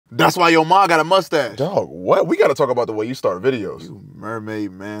That's why your mom got a mustache. Dog, what? We gotta talk about the way you start videos. You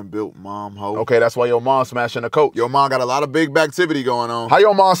mermaid man-built mom hoe. Okay, that's why your mom smashing the coach. Your mom got a lot of big activity going on. How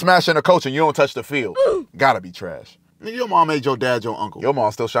your mom smashing the coach and you don't touch the field? Gotta be trash. Nigga, your mom made your dad your uncle. Your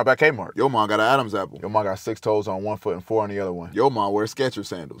mom still shop at Kmart. Your mom got an Adam's apple. Your mom got 6 toes on one foot and 4 on the other one. Your mom wears Skechers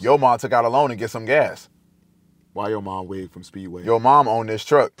sandals. Your mom took out a loan to get some gas. Why your mom wig from Speedway? Your mom owned this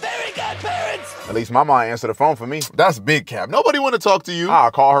truck. Very good parents! At least my mom answered the phone for me. That's big cap. Nobody want to talk to you.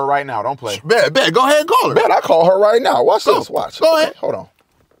 I'll call her right now. Don't play. Bet. Go ahead and call her. Bet, I call her right now. Watch this. Watch. Go ahead. Hold on.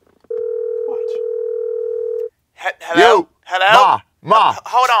 Watch. Hello? Yo. Hello? Ma.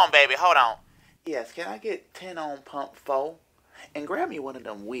 Hold on, baby. Hold on. Yes, can I get 10 on pump 4? And grab me one of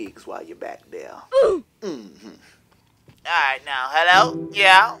them wigs while you're back there. Mm-hmm. All right, now. Hello?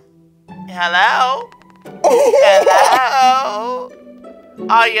 Yeah? Hello? Hello?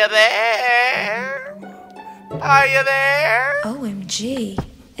 Are you there? Are you there? OMG,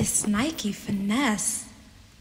 it's Nike Finesse.